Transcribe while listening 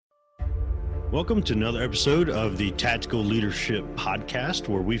Welcome to another episode of the Tactical Leadership Podcast,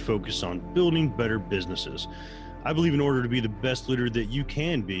 where we focus on building better businesses. I believe in order to be the best leader that you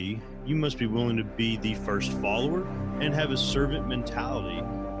can be, you must be willing to be the first follower and have a servant mentality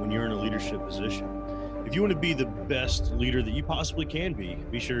when you're in a leadership position. If you want to be the best leader that you possibly can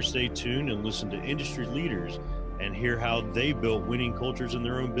be sure to stay tuned and listen to industry leaders and hear how they built winning cultures in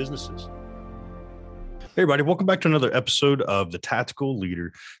their own businesses. Hey everybody, welcome back to another episode of The Tactical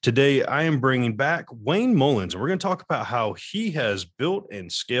Leader. Today, I am bringing back Wayne Mullins, and we're going to talk about how he has built and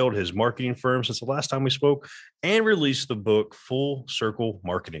scaled his marketing firm since the last time we spoke and released the book Full Circle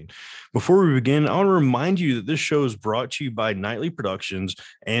Marketing. Before we begin, I want to remind you that this show is brought to you by Nightly Productions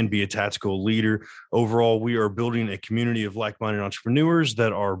and Be a Tactical Leader. Overall, we are building a community of like-minded entrepreneurs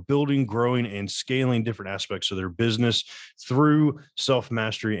that are building, growing, and scaling different aspects of their business through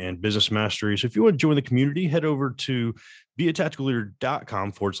self-mastery and business mastery. So if you want to join the community, head over to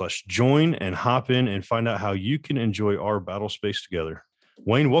beatacticalleader.com/join and hop in and find out how you can enjoy our battle space together.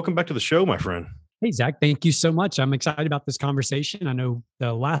 Wayne, welcome back to the show, my friend. Hey, Zach, thank you so much. I'm excited about this conversation. I know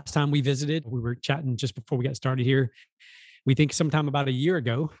the last time we visited, we were chatting just before we got started here. We think sometime about a year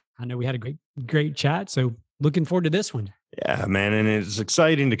ago. I know we had a great chat. So looking forward to this one. Yeah, man. And it's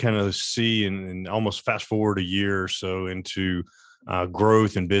exciting to kind of see and almost fast forward a year or so into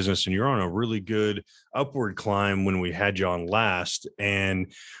growth in business, and you're on a really good upward climb when we had you on last.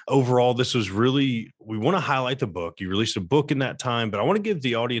 And overall, this was really, we want to highlight the book. You released a book in that time, but I want to give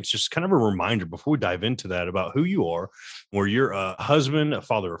the audience just kind of a reminder before we dive into that about who you are, where you're a husband, a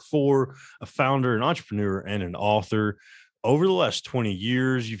father of four, a founder, an entrepreneur, and an author. Over the last 20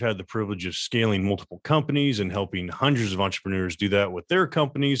 years, you've had the privilege of scaling multiple companies and helping hundreds of entrepreneurs do that with their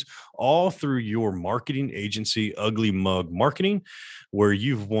companies, all through your marketing agency, Ugly Mug Marketing, where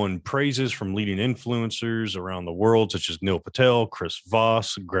you've won praises from leading influencers around the world, such as Neil Patel, Chris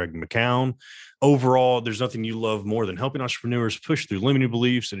Voss, Greg McKeown. Overall, there's nothing you love more than helping entrepreneurs push through limiting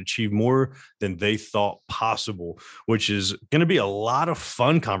beliefs and achieve more than they thought possible, which is going to be a lot of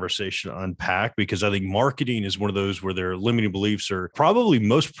fun conversation to unpack, because I think marketing is one of those where their limiting beliefs are probably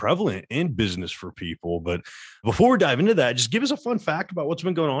most prevalent in business for people. But before we dive into that, just give us a fun fact about what's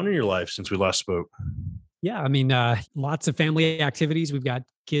been going on in your life since we last spoke. Yeah, I mean, lots of family activities. We've got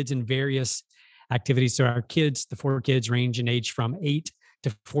kids in various activities. So our kids, the four kids, range in age from 8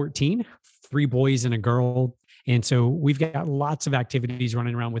 to 14. 3 boys and a girl. And so we've got lots of activities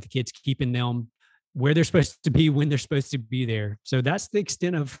running around with the kids, keeping them where they're supposed to be, when they're supposed to be there. So that's the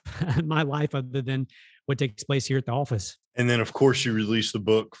extent of my life, other than what takes place here at the office. And then, of course, you released the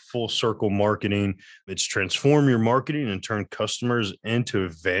book Full Circle Marketing. It's transform your marketing and turn customers into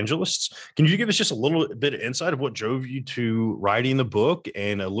evangelists. Can you give us just a little bit of insight of what drove you to writing the book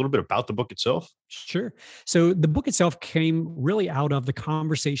and a little bit about the book itself? Sure. So the book itself came really out of the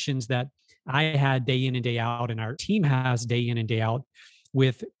conversations that I had day in and day out, and our team has day in and day out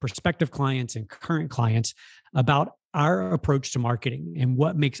with prospective clients and current clients about our approach to marketing and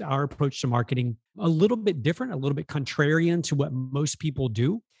what makes our approach to marketing a little bit different, a little bit contrarian to what most people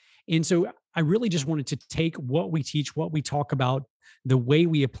do. And so I really just wanted to take what we teach, what we talk about, the way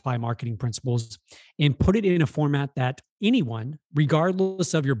we apply marketing principles, and put it in a format that anyone,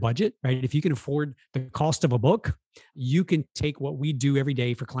 regardless of your budget, right? If you can afford the cost of a book, you can take what we do every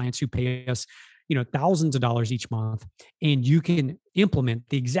day for clients who pay us, thousands of dollars each month, and you can implement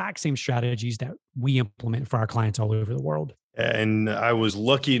the exact same strategies that we implement for our clients all over the world. And I was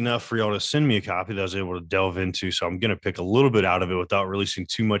lucky enough for y'all to send me a copy that I was able to delve into. So I'm going to pick a little bit out of it without releasing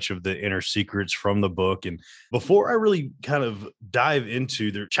too much of the inner secrets from the book. And before I really kind of dive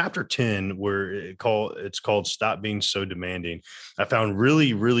into the chapter 10, where it's called Stop Being So Demanding, I found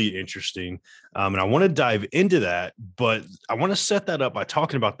really, really interesting. And I want to dive into that, but I want to set that up by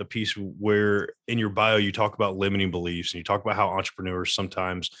talking about the piece where in your bio, you talk about limiting beliefs and you talk about how entrepreneurs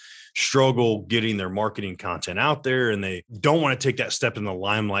sometimes struggle getting their marketing content out there, and they don't want to take that step in the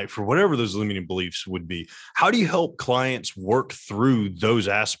limelight for whatever those limiting beliefs would be. How do you help clients work through those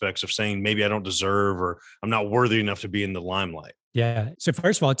aspects of saying, maybe I don't deserve, or I'm not worthy enough to be in the limelight? Yeah. So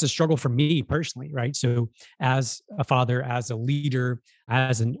first of all, it's a struggle for me personally, right? So as a father, as a leader,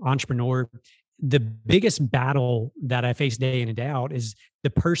 as an entrepreneur, the biggest battle that I face day in and day out is the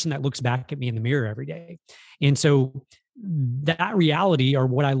person that looks back at me in the mirror every day. And so that reality, or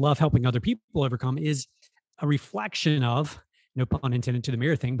what I love helping other people overcome, is a reflection of, no pun intended to the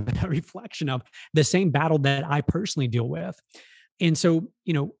mirror thing, but a reflection of the same battle that I personally deal with. And so,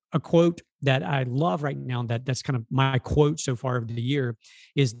 a quote that I love right now, that's kind of my quote so far of the year,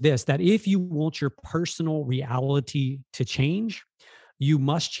 is this: that if you want your personal reality to change, you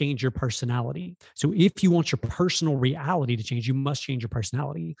must change your personality. So if you want your personal reality to change, you must change your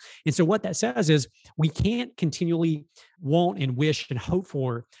personality. And so what that says is we can't continually want and wish and hope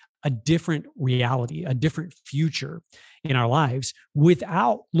for a different reality, a different future in our lives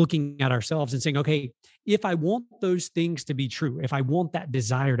without looking at ourselves and saying, okay, if I want those things to be true, if I want that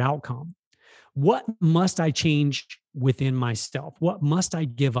desired outcome, what must I change within myself? What must I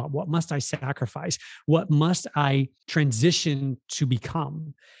give up? What must I sacrifice? What must I transition to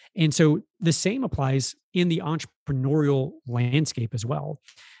become? And so the same applies in the entrepreneurial landscape as well.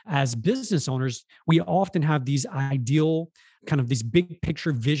 As business owners, we often have these ideal, kind of these big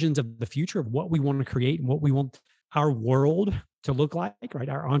picture visions of the future of what we want to create and what we want our world to look like, right?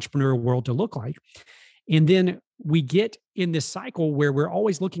 Our entrepreneurial world to look like. And then we get in this cycle where we're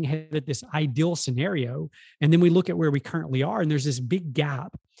always looking ahead at this ideal scenario. And then we look at where we currently are, and there's this big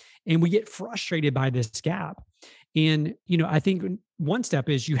gap, and we get frustrated by this gap. And, I think one step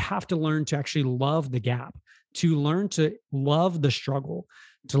is you have to learn to actually love the gap, to learn to love the struggle,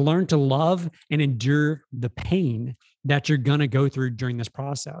 to learn to love and endure the pain that you're going to go through during this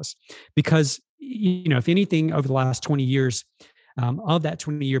process. Because, if anything, over the last 20 years, of that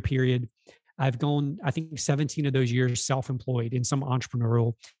 20-year period, I've gone, I think 17 of those years self-employed in some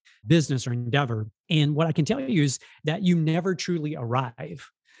entrepreneurial business or endeavor. And what I can tell you is that you never truly arrive,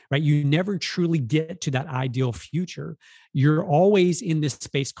 right? You never truly get to that ideal future. You're always in this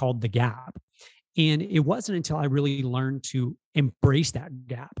space called the gap. And it wasn't until I really learned to embrace that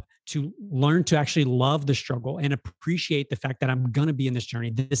gap, to learn to actually love the struggle and appreciate the fact that I'm going to be in this journey.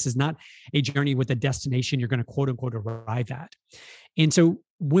 This is not a journey with a destination you're going to quote unquote arrive at. And so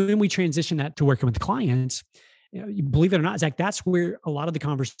when we transition that to working with clients, believe it or not, Zach, that's where a lot of the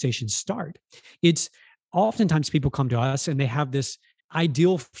conversations start. It's oftentimes people come to us and they have this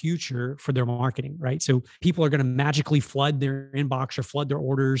ideal future for their marketing, right? So people are going to magically flood their inbox or flood their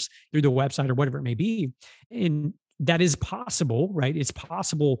orders through the website or whatever it may be. And that is possible, right? It's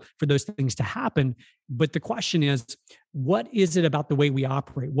possible for those things to happen. But the question is, what is it about the way we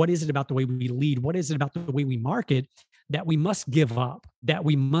operate? What is it about the way we lead? What is it about the way we market that we must give up, that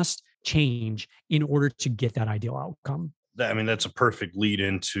we must change in order to get that ideal outcome? That's a perfect lead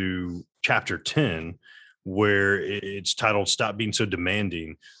into chapter 10, where it's titled Stop Being So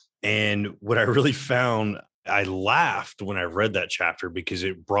Demanding. And what I really found, I laughed when I read that chapter because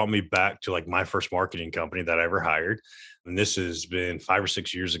it brought me back to like my first marketing company that I ever hired. And this has been 5 or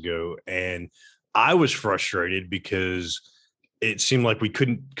 6 years ago. And I was frustrated because it seemed like we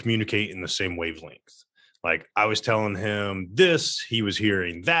couldn't communicate in the same wavelength. Like I was telling him this, he was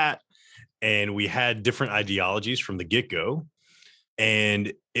hearing that, and we had different ideologies from the get-go.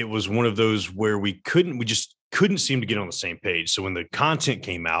 And it was one of those where we just couldn't seem to get on the same page. So when the content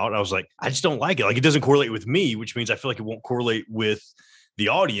came out, I was like, I just don't like it. Like it doesn't correlate with me, which means I feel like it won't correlate with the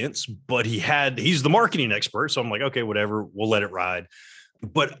audience, but he's the marketing expert. So I'm like, okay, whatever, we'll let it ride.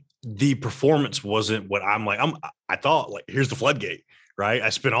 But the performance wasn't what I thought like, here's the floodgate, right? I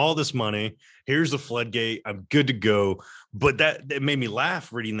spent all this money. Here's the floodgate. I'm good to go. But that made me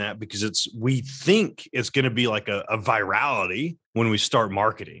laugh reading that because we think it's going to be like a virality when we start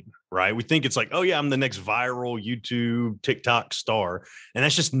marketing, right? We think it's like, oh yeah, I'm the next viral YouTube, TikTok star. And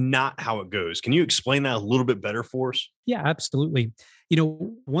that's just not how it goes. Can you explain that a little bit better for us? Yeah, absolutely.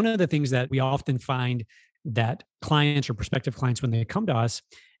 One of the things that we often find that clients or prospective clients, when they come to us,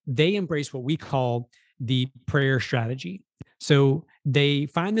 they embrace what we call the prayer strategy. So they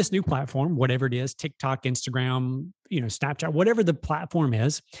find this new platform, whatever it is, TikTok, Instagram, Snapchat, whatever the platform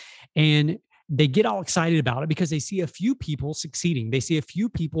is, and they get all excited about it because they see a few people succeeding. They see a few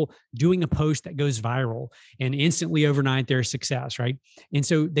people doing a post that goes viral, and instantly overnight they're a success, right? And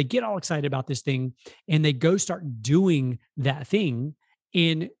so they get all excited about this thing and they go start doing that thing,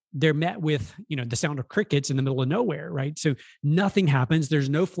 and they're met with, the sound of crickets in the middle of nowhere, right? So nothing happens. There's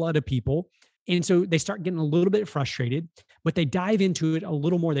no flood of people. And so they start getting a little bit frustrated, but they dive into it a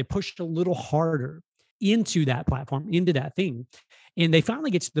little more. They push a little harder into that platform, into that thing. And they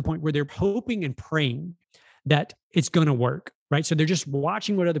finally get to the point where they're hoping and praying that it's going to work, right? So they're just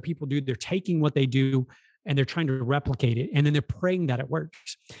watching what other people do. They're taking what they do and they're trying to replicate it. And then they're praying that it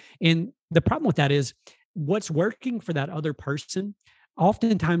works. And the problem with that is what's working for that other person,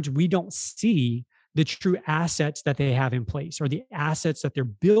 oftentimes we don't see the true assets that they have in place or the assets that they're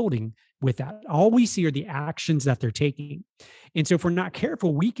building with that. All we see are the actions that they're taking. And so if we're not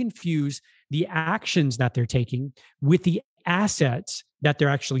careful, we confuse the actions that they're taking with the assets that they're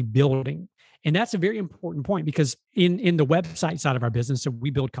actually building. And that's a very important point because in the website side of our business, so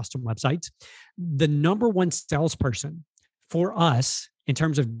we build custom websites, the number one salesperson for us in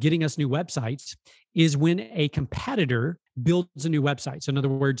terms of getting us new websites is when a competitor builds a new website. So in other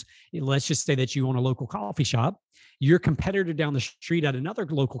words, let's just say that you own a local coffee shop. Your competitor down the street at another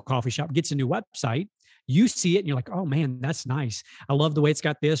local coffee shop gets a new website. You see it and you're like, oh man, that's nice. I love the way it's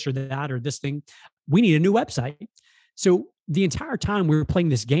got this or that or this thing. We need a new website. So the entire time we were playing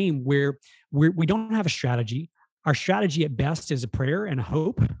this game where we don't have a strategy. Our strategy at best is a prayer and a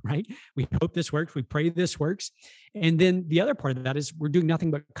hope, right? We hope this works. We pray this works. And then the other part of that is we're doing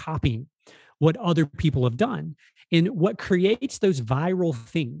nothing but copying what other people have done. And what creates those viral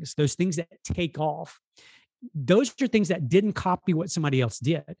things, those things that take off, those are things that didn't copy what somebody else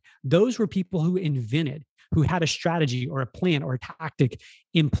did. Those were people who invented, who had a strategy or a plan or a tactic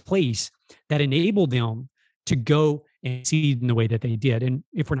in place that enabled them to go and succeed in the way that they did. And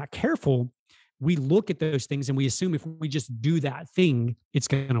if we're not careful, we look at those things and we assume if we just do that thing, it's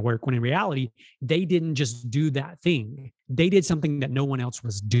going to work. When in reality, they didn't just do that thing. They did something that no one else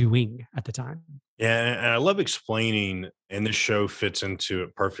was doing at the time. Yeah, and I love explaining, and this show fits into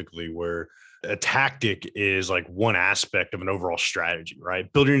it perfectly, where a tactic is like one aspect of an overall strategy,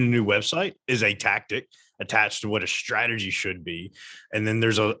 right? Building a new website is a tactic attached to what a strategy should be. And then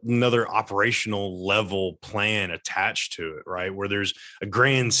there's another operational level plan attached to it, right? Where there's a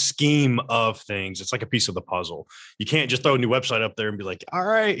grand scheme of things. It's like a piece of the puzzle. You can't just throw a new website up there and be like, all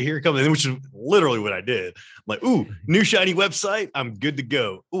right, here it comes. Which is literally what I did. I'm like, ooh, new shiny website. I'm good to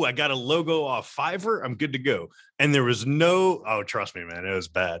go. Ooh, I got a logo off Fiverr. I'm good to go. And there was oh, trust me, man, it was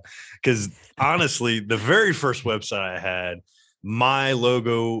bad. Because honestly, the very first website I had, my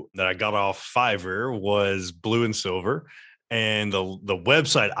logo that I got off Fiverr was blue and silver. And the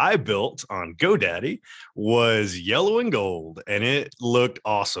website I built on GoDaddy was yellow and gold. And it looked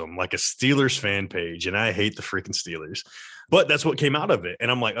awesome, like a Steelers fan page. And I hate the freaking Steelers. But that's what came out of it.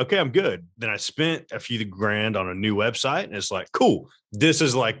 And I'm like, okay, I'm good. Then I spent a few grand on a new website. And it's like, cool. This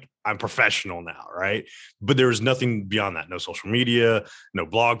is like, I'm professional now, right? But there was nothing beyond that. No social media, no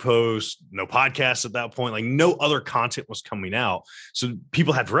blog posts, no podcasts at that point. Like no other content was coming out. So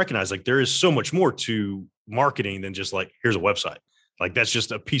people had to recognize like there is so much more to marketing than just like, here's a website. Like that's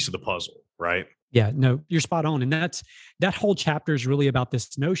just a piece of the puzzle, right? Yeah, no, you're spot on. And that whole chapter is really about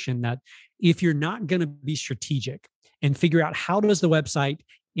this notion that if you're not going to be strategic and figure out how does the website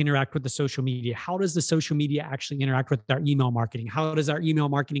interact with the social media, how does the social media actually interact with our email marketing, how does our email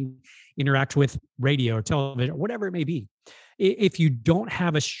marketing interact with radio or television, or whatever it may be. If you don't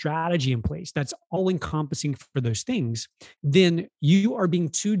have a strategy in place that's all encompassing for those things, then you are being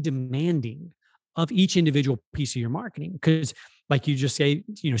too demanding of each individual piece of your marketing. Because like you just said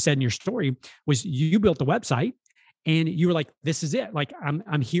in your story, was you built the website and you were like, this is it. Like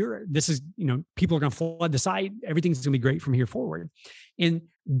I'm here. This is, people are going to flood the site. Everything's going to be great from here forward. And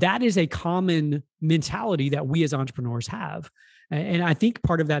that is a common mentality that we as entrepreneurs have. And I think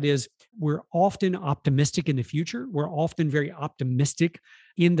part of that is we're often optimistic in the future. We're often very optimistic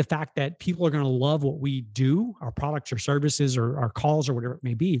in the fact that people are going to love what we do, our products or services or our calls or whatever it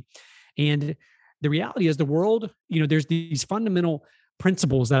may be. And the reality is the world, there's these fundamental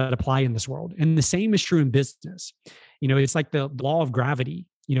principles that apply in this world. And the same is true in business. It's like the law of gravity.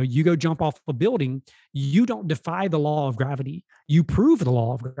 You go jump off a building, you don't defy the law of gravity. You prove the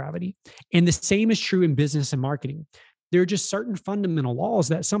law of gravity. And the same is true in business and marketing. There are just certain fundamental laws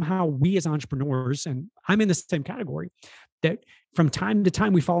that somehow we as entrepreneurs, and I'm in the same category, that from time to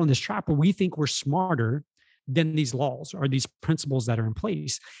time we fall in this trap where we think we're smarter than these laws or these principles that are in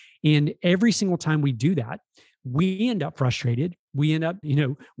place. And every single time we do that, we end up frustrated. We end up,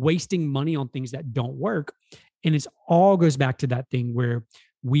 wasting money on things that don't work. And it all goes back to that thing where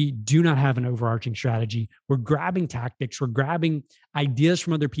we do not have an overarching strategy. We're grabbing tactics. We're grabbing ideas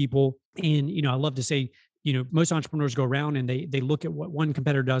from other people. And, I love to say, most entrepreneurs go around and they look at what one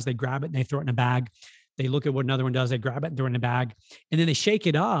competitor does, they grab it and they throw it in a bag. They look at what another one does, they grab it and throw it in a bag. And then they shake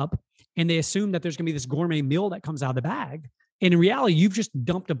it up and they assume that there's going to be this gourmet meal that comes out of the bag. And in reality, you've just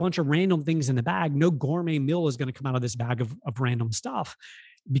dumped a bunch of random things in the bag. No gourmet meal is going to come out of this bag of random stuff,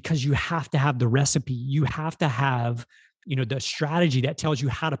 because you have to have the recipe. You have to have, the strategy that tells you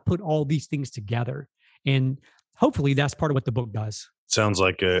how to put all these things together. And hopefully that's part of what the book does. Sounds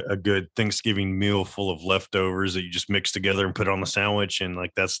like a good Thanksgiving meal full of leftovers that you just mix together and put on the sandwich. And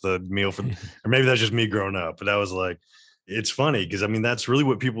like, that's the meal for, or maybe that's just me growing up, but that was like, it's funny because that's really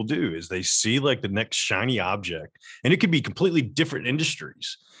what people do is they see like the next shiny object, and it could be completely different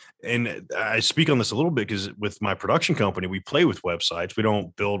industries. And I speak on this a little bit because with my production company, we play with websites. We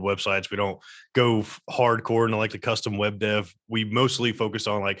don't build websites. We don't go hardcore into like the custom web dev. We mostly focus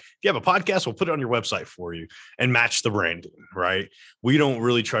on like, if you have a podcast, we'll put it on your website for you and match the branding, right? We don't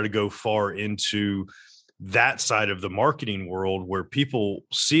really try to go far into that side of the marketing world where people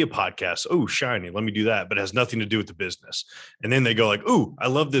see a podcast, oh, shiny, let me do that, but it has nothing to do with the business. And then they go like, oh, I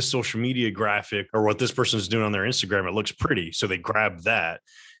love this social media graphic or what this person is doing on their Instagram. It looks pretty. So they grab that.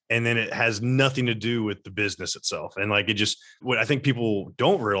 And then it has nothing to do with the business itself. And like, it just, what I think people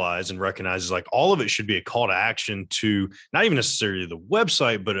don't realize and recognize is like all of it should be a call to action to not even necessarily the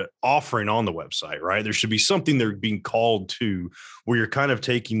website, but an offering on the website, right? There should be something they're being called to where you're kind of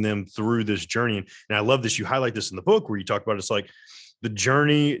taking them through this journey. And I love this. You highlight this in the book where you talk about it's like the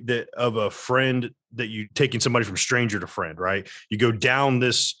journey that of a friend that you taking somebody from stranger to friend, right? You go down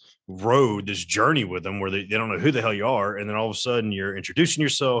this road, this journey with them where they don't know who the hell you are. And then all of a sudden you're introducing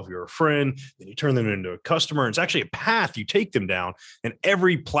yourself, you're a friend, then you turn them into a customer. And it's actually a path you take them down. And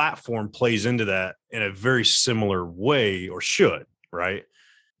every platform plays into that in a very similar way or should, right?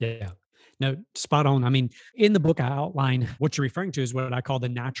 Yeah. No, spot on. I mean, in the book, I outline what you're referring to is what I call the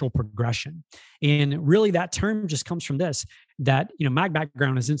natural progression. And really that term just comes from this, that, my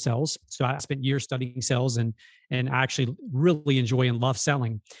background is in sales. So I spent years studying sales and I actually really enjoy and love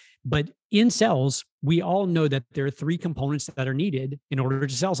selling. But in sales, we all know that there are three components that are needed in order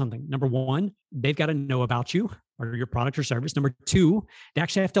to sell something. Number one, they've got to know about you or your product or service. Number two, they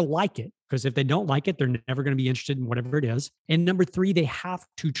actually have to like it, because if they don't like it, they're never going to be interested in whatever it is. And number three, they have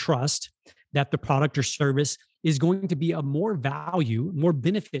to trust that the product or service is going to be of more value, more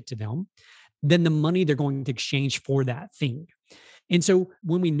benefit to them than the money they're going to exchange for that thing. And so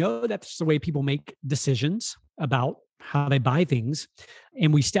when we know that's the way people make decisions about how they buy things,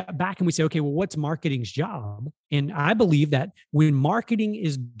 and we step back and we say, okay, well, what's marketing's job? And I believe that when marketing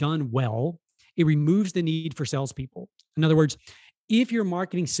is done well, it removes the need for salespeople. In other words, if your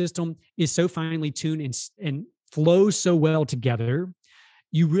marketing system is so finely tuned and flows so well together,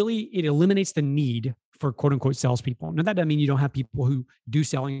 it eliminates the need for quote unquote salespeople. Now, that doesn't mean you don't have people who do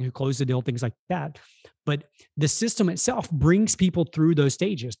selling, who close the deal, things like that. But the system itself brings people through those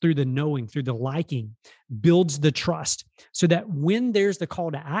stages, through the knowing, through the liking, builds the trust, so that when there's the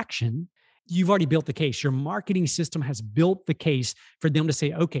call to action, you've already built the case. Your marketing system has built the case for them to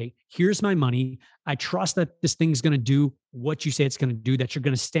say, okay, here's my money. I trust that this thing's going to do what you say it's going to do, that you're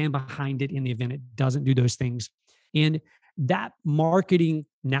going to stand behind it in the event it doesn't do those things. And that marketing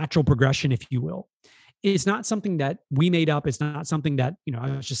natural progression, if you will, is not something that we made up. It's not something that, I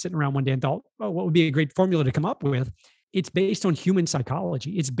was just sitting around one day and thought, oh, what would be a great formula to come up with? It's based on human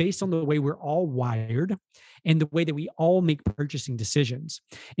psychology. It's based on the way we're all wired and the way that we all make purchasing decisions.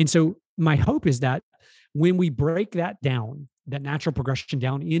 And so my hope is that when we break that down, that natural progression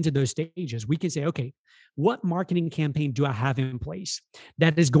down into those stages, we can say, okay, what marketing campaign do I have in place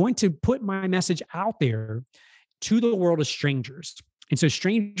that is going to put my message out there to the world of strangers? And so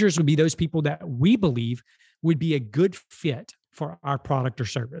strangers would be those people that we believe would be a good fit for our product or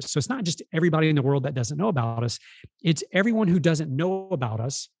service. So it's not just everybody in the world that doesn't know about us. It's everyone who doesn't know about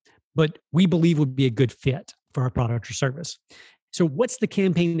us, but we believe would be a good fit for our product or service. So what's the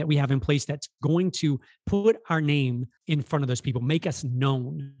campaign that we have in place that's going to put our name in front of those people, make us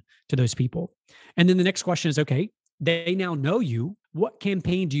known to those people? And then the next question is, okay, they now know you. What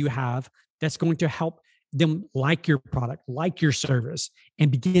campaign do you have that's going to help them like your product, like your service,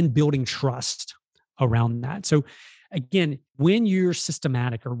 and begin building trust around that? So again, when you're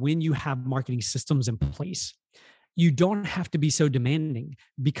systematic or when you have marketing systems in place, you don't have to be so demanding,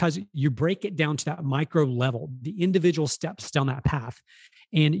 because you break it down to that micro level, the individual steps down that path,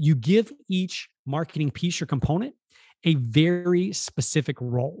 and you give each marketing piece or component a very specific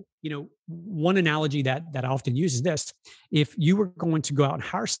role. One analogy that I often use is this: if you were going to go out and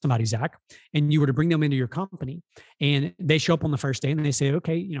hire somebody, Zach, and you were to bring them into your company, and they show up on the first day and they say,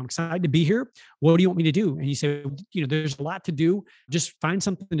 okay, I'm excited to be here. What do you want me to do? And you say, there's a lot to do. Just find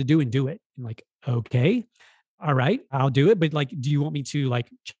something to do and do it. And like, okay, all right, I'll do it. But do you want me to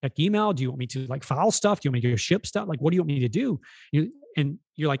check email? Do you want me to file stuff? Do you want me to go ship stuff? What do you want me to do? And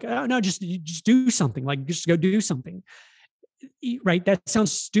you're like, oh no, just do something. Just go do something. Right? That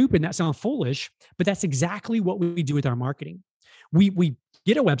sounds stupid. That sounds foolish, but that's exactly what we do with our marketing. We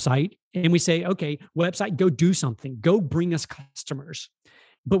get a website and we say, okay, website, go do something, go bring us customers.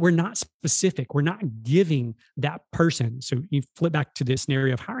 But we're not specific. We're not giving that person. So you flip back to the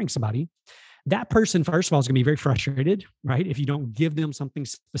scenario of hiring somebody. That person, first of all, is going to be very frustrated, right? If you don't give them something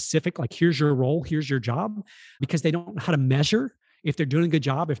specific, like here's your role, here's your job, because they don't know how to measure if they're doing a good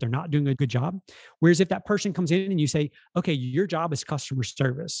job, if they're not doing a good job. Whereas if that person comes in and you say, okay, your job is customer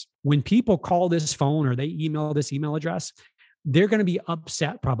service. When people call this phone or they email this email address, they're going to be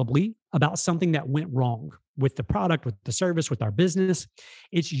upset probably about something that went wrong with the product, with the service, with our business.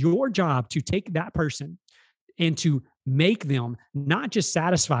 It's your job to take that person and to make them not just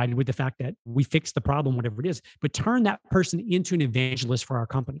satisfied with the fact that we fixed the problem, whatever it is, but turn that person into an evangelist for our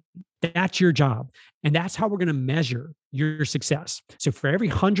company. That's your job. And that's how we're going to measure your success. So for every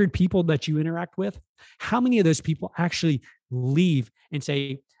 100 people that you interact with, how many of those people actually leave and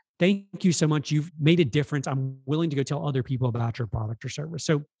say, thank you so much. You've made a difference. I'm willing to go tell other people about your product or service.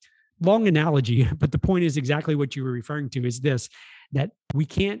 So long analogy, but the point is exactly what you were referring to is this, that we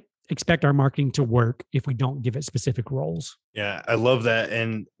can't expect our marketing to work if we don't give it specific roles. Yeah, I love that.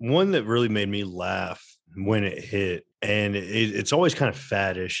 And one that really made me laugh when it hit, and it's always kind of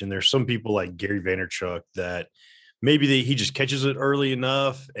faddish. And there's some people like Gary Vaynerchuk that maybe he just catches it early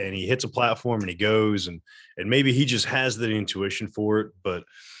enough and he hits a platform and he goes and maybe he just has the intuition for it. But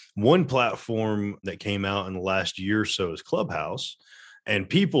one platform that came out in the last year or so is Clubhouse. And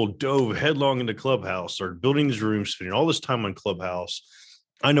people dove headlong into Clubhouse, started building these rooms, spending all this time on Clubhouse.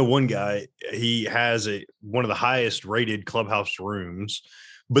 I know one guy, he has one of the highest rated Clubhouse rooms,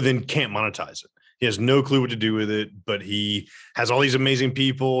 but then can't monetize it. He has no clue what to do with it, but he has all these amazing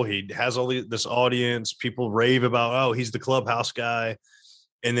people. He has this audience. People rave about, oh, he's the Clubhouse guy.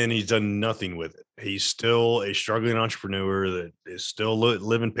 And then he's done nothing with it. He's still a struggling entrepreneur that is still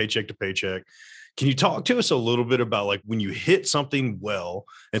living paycheck to paycheck. Can you talk to us a little bit about like when you hit something well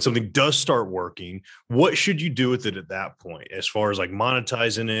and something does start working, what should you do with it at that point as far as like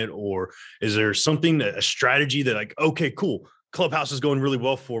monetizing it? Or is there something, a strategy that like, okay, cool, Clubhouse is going really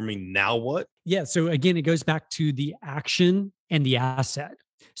well for me. Now what? Yeah. So again, it goes back to the action and the asset.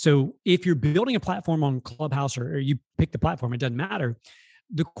 So if you're building a platform on Clubhouse or you pick the platform, it doesn't matter.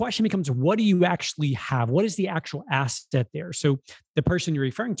 The question becomes, what do you actually have? What is the actual asset there? So the person you're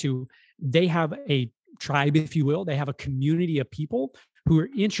referring to, they have a tribe, if you will. They have a community of people who are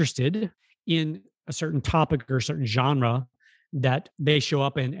interested in a certain topic or a certain genre that they show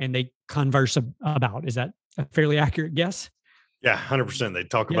up and they converse about. Is that a fairly accurate guess? Yeah, 100%. They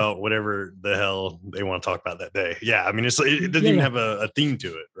talk about whatever the hell they want to talk about that day. Yeah. I mean, it doesn't even have a theme to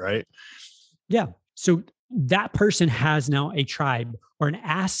it, right? Yeah. So that person has now a tribe or an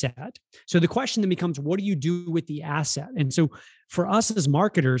asset. So the question then becomes, what do you do with the asset? And so for us as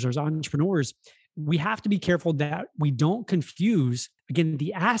marketers or as entrepreneurs, we have to be careful that we don't confuse, again,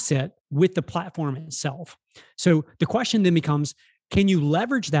 the asset with the platform itself. So the question then becomes, can you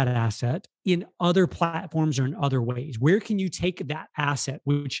leverage that asset in other platforms or in other ways? Where can you take that asset,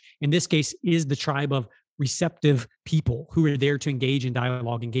 which in this case is the tribe of receptive people who are there to engage in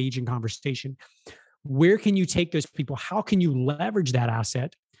dialogue, engage in conversation? Where can you take those people? How can you leverage that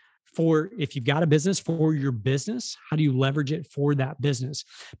asset for, if you've got a business, for your business? How do you leverage it for that business?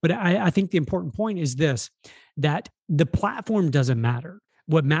 But I think the important point is this, that the platform doesn't matter.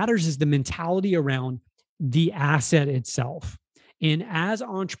 What matters is the mentality around the asset itself. And as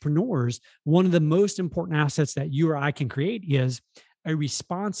entrepreneurs, one of the most important assets that you or I can create is a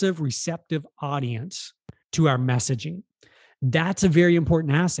responsive, receptive audience to our messaging. That's a very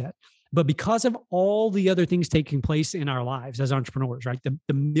important asset. But because of all the other things taking place in our lives as entrepreneurs, right?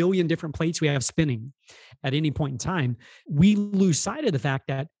 The million different plates we have spinning at any point in time, we lose sight of the fact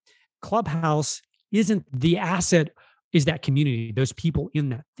that Clubhouse isn't the asset, is that community, those people in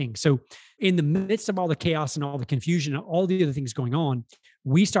that thing. So in the midst of all the chaos and all the confusion and all the other things going on,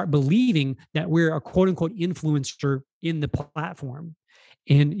 we start believing that we're a quote unquote influencer in the platform.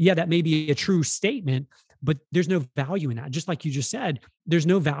 And yeah, that may be a true statement, but there's no value in that. Just like you just said, there's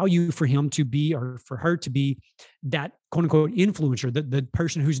no value for him to be, or for her to be, that quote unquote influencer, the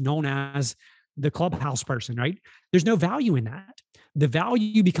person who's known as the Clubhouse person, right? There's no value in that. The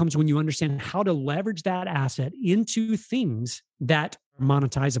value becomes when you understand how to leverage that asset into things that are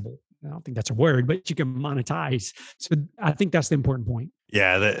monetizable. I don't think that's a word, but you can monetize. So I think that's the important point.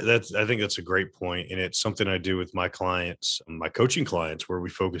 Yeah, I think that's a great point. And it's something I do with my clients, my coaching clients, where we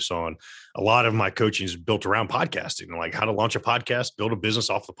focus on a lot of my coaching is built around podcasting, like how to launch a podcast, build a business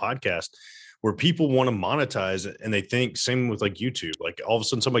off the podcast, where people want to monetize it. And they think, same with like YouTube, like all of a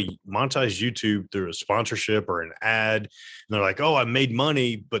sudden somebody monetizes YouTube through a sponsorship or an ad. And they're like, oh, I made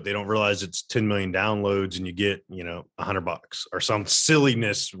money, but they don't realize it's 10 million downloads and you get, $100 or some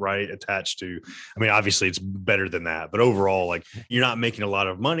silliness, right? Attached to, I mean, obviously it's better than that, but overall, like you're not making a lot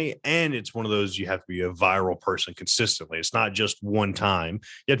of money. And it's one of those, you have to be a viral person consistently. It's not just one time.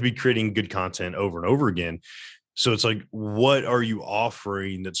 You have to be creating good content over and over again. So it's like, what are you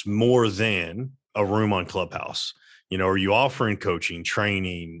offering that's more than a room on Clubhouse? Are you offering coaching,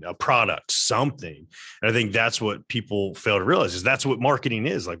 training, a product, something? And I think that's what people fail to realize is that's what marketing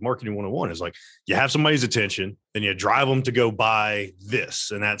is. Like marketing 101 is like you have somebody's attention, then you drive them to go buy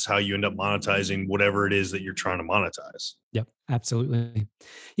this. And that's how you end up monetizing whatever it is that you're trying to monetize. Yep, absolutely.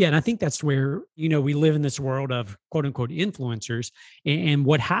 Yeah. And I think that's where, we live in this world of quote unquote influencers. And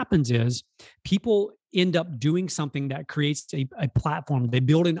what happens is people end up doing something that creates a platform. They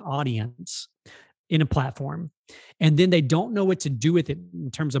build an audience in a platform, and then they don't know what to do with it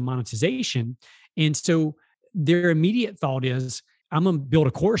in terms of monetization. And so their immediate thought is, I'm going to build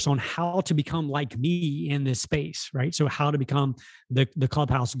a course on how to become like me in this space, right? So how to become the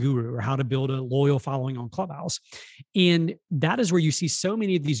Clubhouse guru, or how to build a loyal following on Clubhouse. And that is where you see so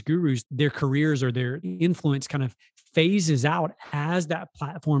many of these gurus, their careers or their influence kind of phases out as that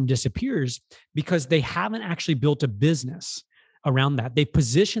platform disappears, because they haven't actually built a business around that. They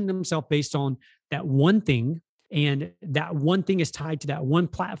position themselves based on that one thing, and that one thing is tied to that one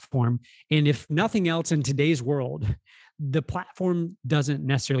platform. And if nothing else in today's world, the platform doesn't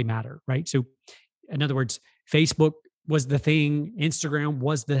necessarily matter, right? So in other words, Facebook was the thing, Instagram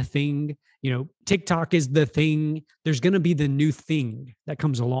was the thing, TikTok is the thing. There's going to be the new thing that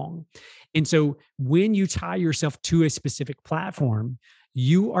comes along. And so when you tie yourself to a specific platform,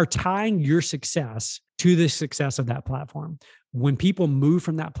 you are tying your success to the success of that platform. When people move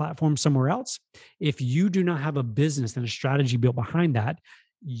from that platform somewhere else, if you do not have a business and a strategy built behind that,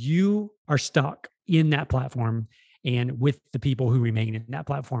 you are stuck in that platform and with the people who remain in that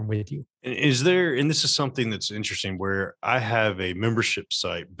platform with you. And this is something that's interesting, where I have a membership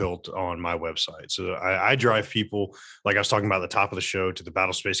site built on my website. So I drive people, like I was talking about at the top of the show, to the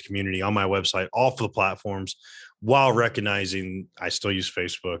Battle Space community on my website, off the platforms, while recognizing I still use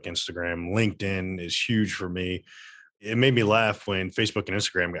Facebook, Instagram, LinkedIn is huge for me. It made me laugh when Facebook and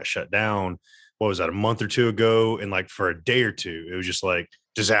Instagram got shut down. What was that, a month or two ago? And like for a day or two, it was just like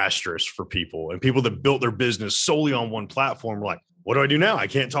disastrous for people, and people that built their business solely on one platform were like, what do I do now? I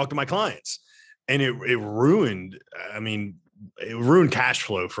can't talk to my clients. And it ruined, it ruined cash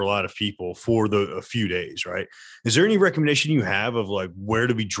flow for a lot of people for a few days, right? Is there any recommendation you have of like where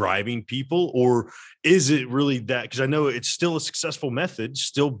to be driving people, or is it really that? Because I know it's still a successful method,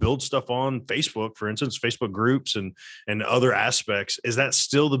 still build stuff on Facebook, for instance, Facebook groups and other aspects. Is that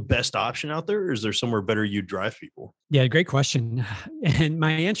still the best option out there, or is there somewhere better you drive people? Yeah, great question. And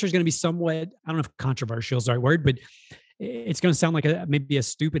my answer is going to be somewhat, I don't know if controversial is the right word, but it's going to sound like maybe a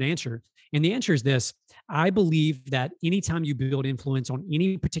stupid answer. And the answer is this: I believe that anytime you build influence on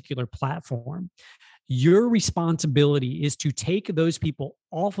any particular platform, your responsibility is to take those people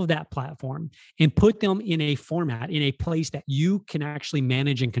off of that platform and put them in a format, in a place that you can actually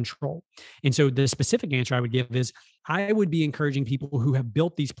manage and control. And so the specific answer I would give is, I would be encouraging people who have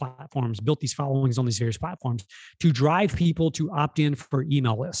built these platforms, built these followings on these various platforms, to drive people to opt in for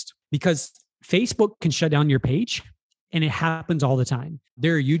email list, because Facebook can shut down your page. And it happens all the time.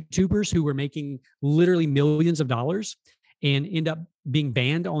 There are YouTubers who were making literally millions of dollars and end up being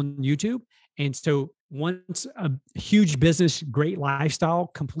banned on YouTube. And so once a huge business, great lifestyle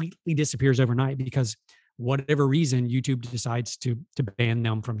completely disappears overnight because whatever reason, YouTube decides to ban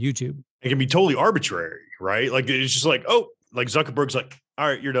them from YouTube. It can be totally arbitrary, right? Like it's just like, oh, like Zuckerberg's like, all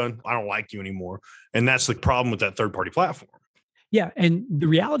right, you're done. I don't like you anymore. And that's the problem with that third-party platform. Yeah. And the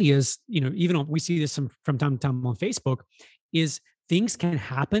reality is, even we see this from time to time on Facebook, is things can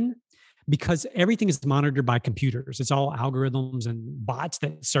happen because everything is monitored by computers. It's all algorithms and bots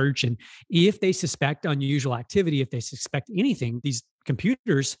that search. And if they suspect unusual activity, if they suspect anything, these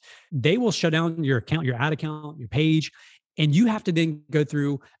computers, they will shut down your account, your ad account, your page. And you have to then go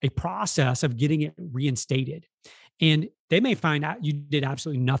through a process of getting it reinstated. And they may find out you did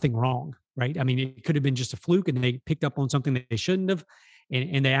absolutely nothing wrong, right? I mean, it could have been just a fluke and they picked up on something that they shouldn't have,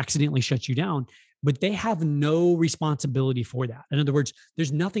 and they accidentally shut you down, but they have no responsibility for that. In other words,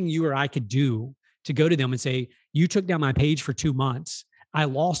 there's nothing you or I could do to go to them and say, you took down my page for 2 months. I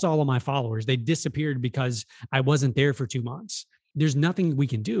lost all of my followers. They disappeared because I wasn't there for 2 months. There's nothing we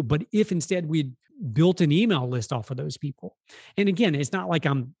can do. But if instead we'd built an email list off of those people, and again, it's not like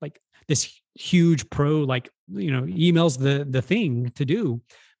I'm like this huge pro, like, email's the thing to do,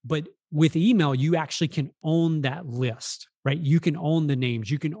 but with email, you actually can own that list, right? You can own the names,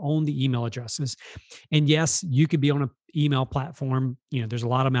 you can own the email addresses. And yes, you could be on an email platform. There's a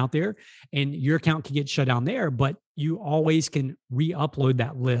lot of them out there, and your account can get shut down there, but you always can re-upload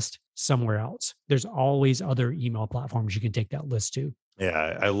that list somewhere else. There's always other email platforms you can take that list to.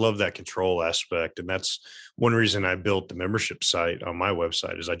 Yeah, I love that control aspect. And that's one reason I built the membership site on my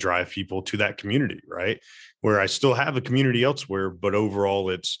website, is I drive people to that community, right? Where I still have a community elsewhere, but overall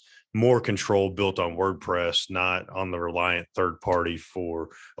it's more control built on WordPress, not on the reliant third party for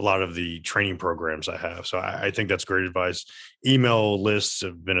a lot of the training programs I have. So I think that's great advice. Email lists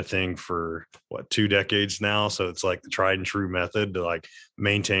have been a thing for 2 decades now. So it's like the tried and true method to like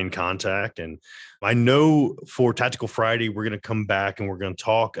maintain contact. And I know for Tactical Friday, we're going to come back and we're going to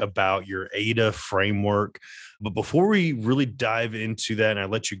talk about your AIDA framework. But before we really dive into that, and I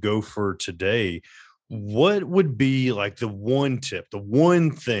let you go for today, what would be like the one tip, the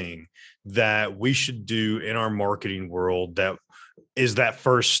one thing that we should do in our marketing world that is that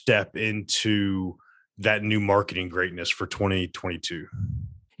first step into that new marketing greatness for 2022?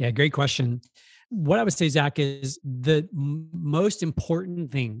 Yeah, great question. What I would say, Zach, is the most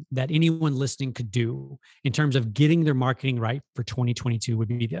important thing that anyone listening could do in terms of getting their marketing right for 2022 would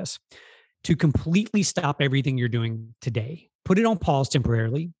be this: to completely stop everything you're doing today, put it on pause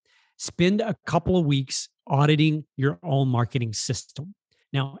temporarily, spend a couple of weeks auditing your own marketing system.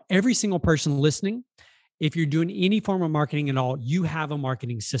 Now, every single person listening, if you're doing any form of marketing at all, you have a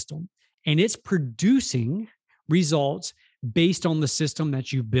marketing system and it's producing results based on the system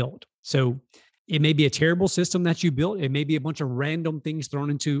that you built. So it may be a terrible system that you built. It may be a bunch of random things thrown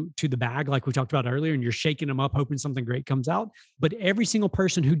into the bag, like we talked about earlier, and you're shaking them up, hoping something great comes out. But every single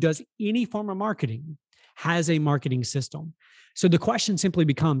person who does any form of marketing has a marketing system. So the question simply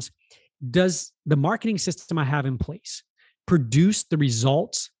becomes, does the marketing system I have in place produce the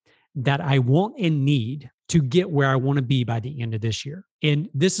results that I want and need to get where I want to be by the end of this year? And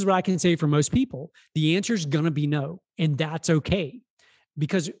this is what I can say for most people. The answer is going to be no, and that's okay.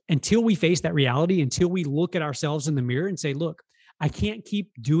 Because until we face that reality, until we look at ourselves in the mirror and say, look, I can't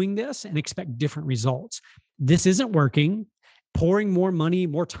keep doing this and expect different results. This isn't working. Pouring more money,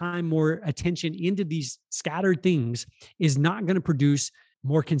 more time, more attention into these scattered things is not going to produce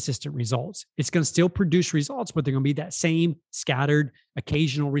more consistent results. It's going to still produce results, but they're going to be that same scattered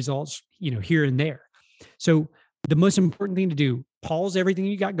occasional results, here and there. So the most important thing to do, pause everything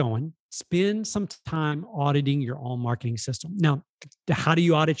you got going, spend some time auditing your own marketing system. Now, how do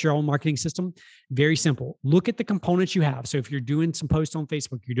you audit your own marketing system? Very simple. Look at the components you have. So if you're doing some posts on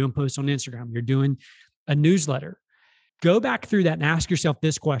Facebook, you're doing posts on Instagram, you're doing a newsletter, go back through that and ask yourself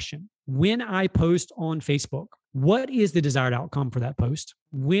this question. When I post on Facebook, what is the desired outcome for that post?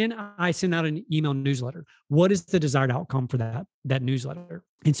 When I send out an email newsletter, what is the desired outcome for that newsletter?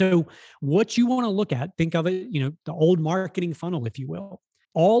 And so what you want to look at, think of it, the old marketing funnel, if you will.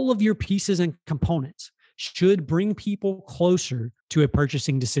 All of your pieces and components should bring people closer to a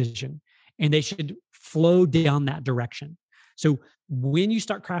purchasing decision, and they should flow down that direction. So when you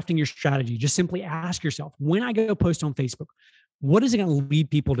start crafting your strategy, just simply ask yourself, when I go post on Facebook, what is it going to lead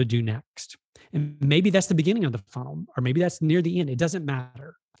people to do next? And maybe that's the beginning of the funnel, or maybe that's near the end. It doesn't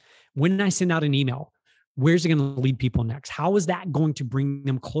matter. When I send out an email, where's it going to lead people next? How is that going to bring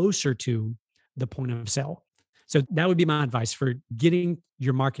them closer to the point of sale? So that would be my advice for getting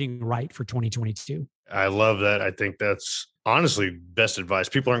your marketing right for 2022. I love that. I think that's honestly best advice.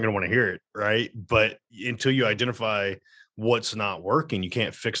 People aren't going to want to hear it, right? But until you identify what's not working, you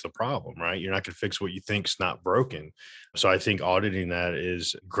can't fix the problem, right? You're not going to fix what you think's not broken. So I think auditing that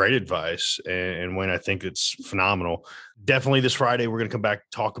is great advice. And when I think it's phenomenal. Definitely this Friday, we're going to come back,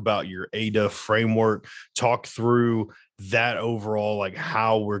 talk about your AIDA framework, talk through that overall, like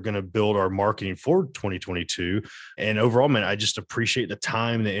how we're going to build our marketing for 2022. And overall, man, I just appreciate the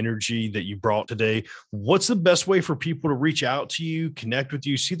time, the energy that you brought today. What's the best way for people to reach out to you, connect with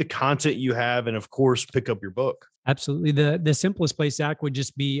you, see the content you have, and of course, pick up your book? Absolutely. The simplest place, Zach, would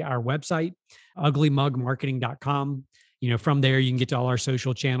just be our website, uglymugmarketing.com. From there, you can get to all our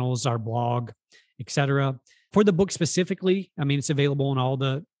social channels, our blog, etc. For the book specifically, it's available on all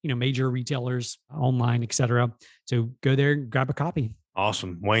the major retailers online, etc. So go there and grab a copy.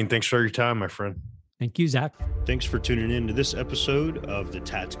 Awesome. Wayne, thanks for your time, my friend. Thank you, Zach. Thanks for tuning in to this episode of the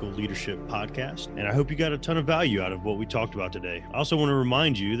Tactical Leadership Podcast. And I hope you got a ton of value out of what we talked about today. I also want to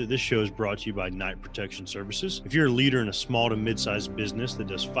remind you that this show is brought to you by Knight Protection Services. If you're a leader in a small to mid-sized business that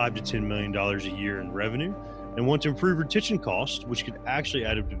does $5 to $10 million a year in revenue and want to improve retention costs, which could actually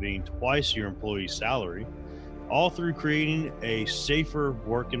add up to being twice your employee's salary, all through creating a safer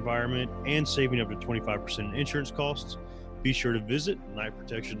work environment and saving up to 25% in insurance costs, be sure to visit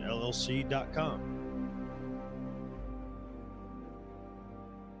knightprotectionllc.com.